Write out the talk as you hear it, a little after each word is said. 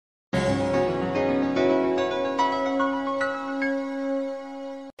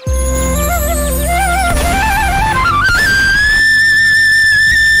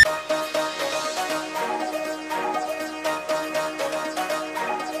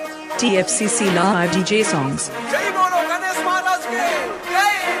TFCC La DJ songs.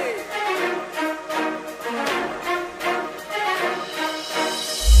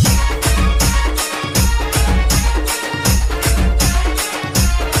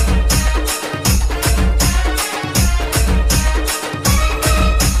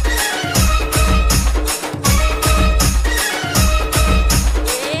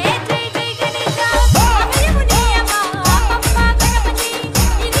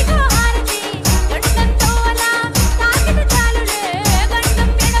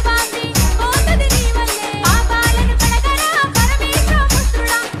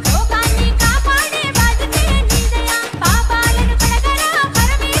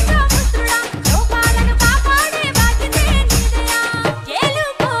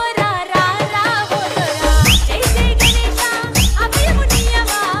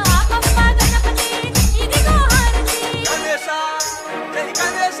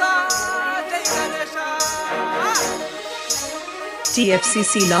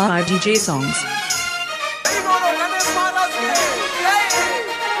 TFCC La DJ songs.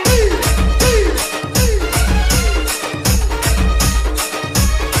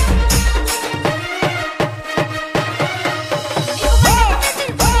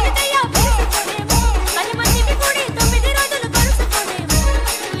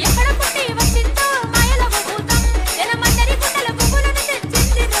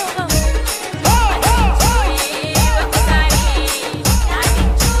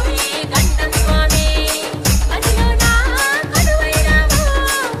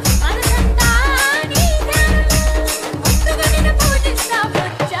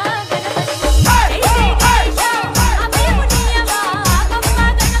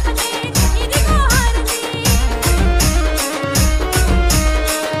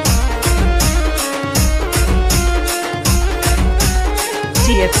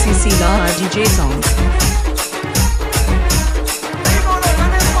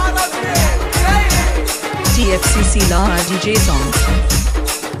 TFCC La DJ songs.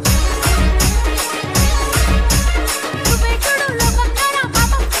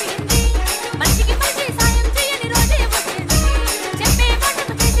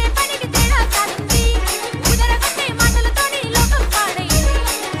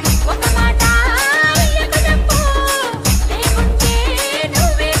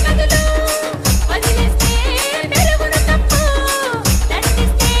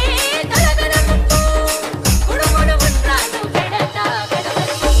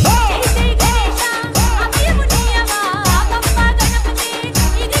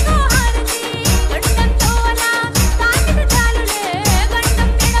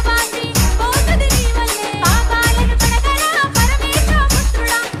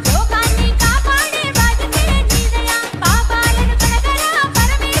 TFCC La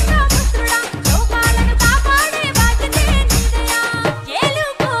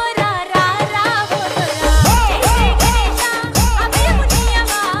DJ songs.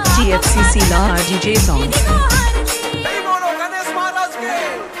 TFCC La DJ songs.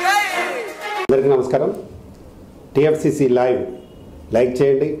 అందరికీ నమస్కారం. TFCC live like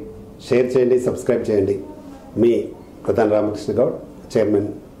చేయండి, share చేయండి, subscribe చేయండి. మీ ప్రధాన Ramakrishna Goud, chairman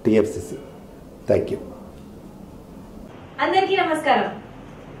TFCC. Thank you. అందరికీ నమస్కారం.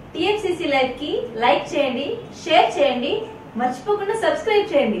 TFCC live కి like చేయండి, షేర్ చేయండి, మర్చిపోకుండా సబ్స్క్రైబ్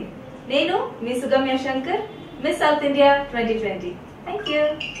చేయండి. నేను మీ Sugamya Shankar, miss south India 2020. Thank you.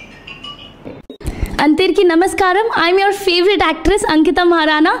 అందరికీ నమస్కారం. I'm your favourite actress Ankita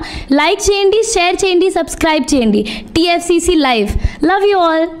Maharana. Like చేయండి, షేర్ చేయండి, సబ్స్క్రైబ్ చేయండి. TFCC live. Love you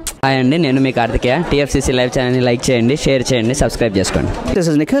all. Hi అండి, నేను మీ కార్తికేయ. TFCC లైవ్ ఛానల్ని లైక్ చేయండి, షేర్ చేయండి, సబ్స్క్రైబ్ చేసుకోండి. This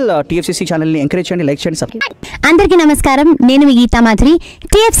is Nikhil. TFCC ఛానల్ని ఎంకరేజ్ చేయండి, లైక్ చేయండి, సబ్స్క్రైబ్. అందరికీ నమస్కారం. నేను మీ Gita Madhuri.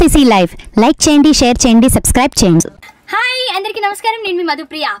 TFCC live like చేయండి, షేర్ చేయండి, సబ్స్క్రైబ్ చేయండి. హాయ్ అందరికీ నమస్కారం. నేను మీ మధు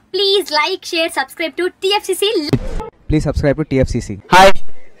ప్రియ. Please like, share, subscribe to TFCC. Please subscribe to TFCC. Hi,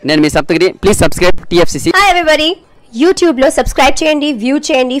 నేను మీ Saptagiri. Please subscribe TFCC. Hi everybody. YouTube లో సబ్స్క్రైబ్ చేయండి, వ్యూ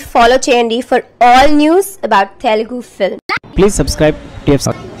చేయండి, ఫాలో చేయండి for all news about Telugu film. Please subscribe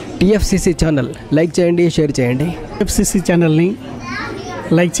TFCC channel. Like చేయండి, share చేయండి. TFCC ఛానల్ని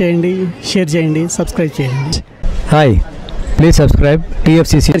like చేయండి, share చేయండి, సబ్స్క్రైబ్ చేయండి. Hi, please subscribe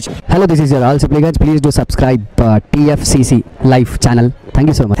TFCC. Hello, this is your all సిప్లిగన్స్. Please do subscribe TFCC live channel. Thank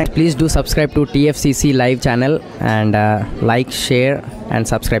you so much. Please do subscribe to TFCC live channel and like, share and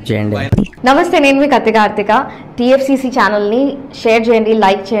subscribe చేయండి. నమస్తే, నేను మీ Karthika. TFCC ఛానల్ని share చేయండి,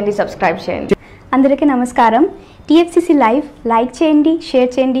 like చేయండి, subscribe చేయండి. అందరికీ నమస్కారం. TFCC live like చేయండి, షేర్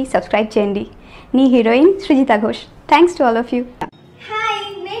చేయండి, సబ్స్క్రైబ్ చేయండి. నీ heroine Srujitha Ghosh. Thanks to all of you. Hi,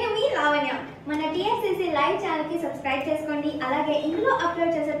 నేను మీ లావణ్య. మన TFCC లైవ్ ఛానల్కి సబ్స్క్రైబ్ చేసుకోండి. అలాగే ఇందులో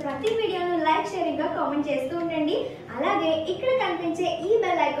అప్లోడ్ చేసే ప్రతి వీడియోను లైక్, షేరింగ్గా కామెంట్ చేస్తూ ఉండండి. అలాగే ఇక్కడ కనిపించే ఈ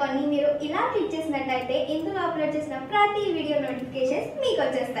బెల్ ఐకాన్ని మీరు ఇలా క్లిక్ చేసినట్టయితే ఇందులో అప్లోడ్ చేసిన ప్రతి వీడియో నోటిఫికేషన్స్ మీకు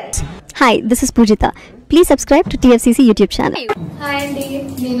వచ్చేస్తాయి. Hi, this is Pujitha. Please subscribe to TFCC YouTube channel. Hi అండి,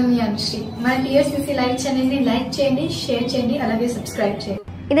 నేను మీ అనుశ్రీ. మన TFCC లైవ్ ఛానల్ని లైక్ చేయండి, షేర్ చేయండి, అలాగే సబ్స్క్రైబ్ చేయండి.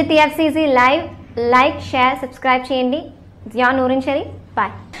 ఇది TFCC live. Like, share, subscribe చేయండి. జియా నూరిన్ షరీ.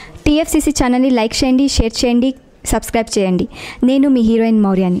 బాయ్. TFCC ఛానల్ని లైక్ చేయండి, షేర్ చేయండి, సబ్స్క్రైబ్ చేయండి. నేను మీ హీరోయిన్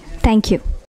మౌర్యాని. Thank you.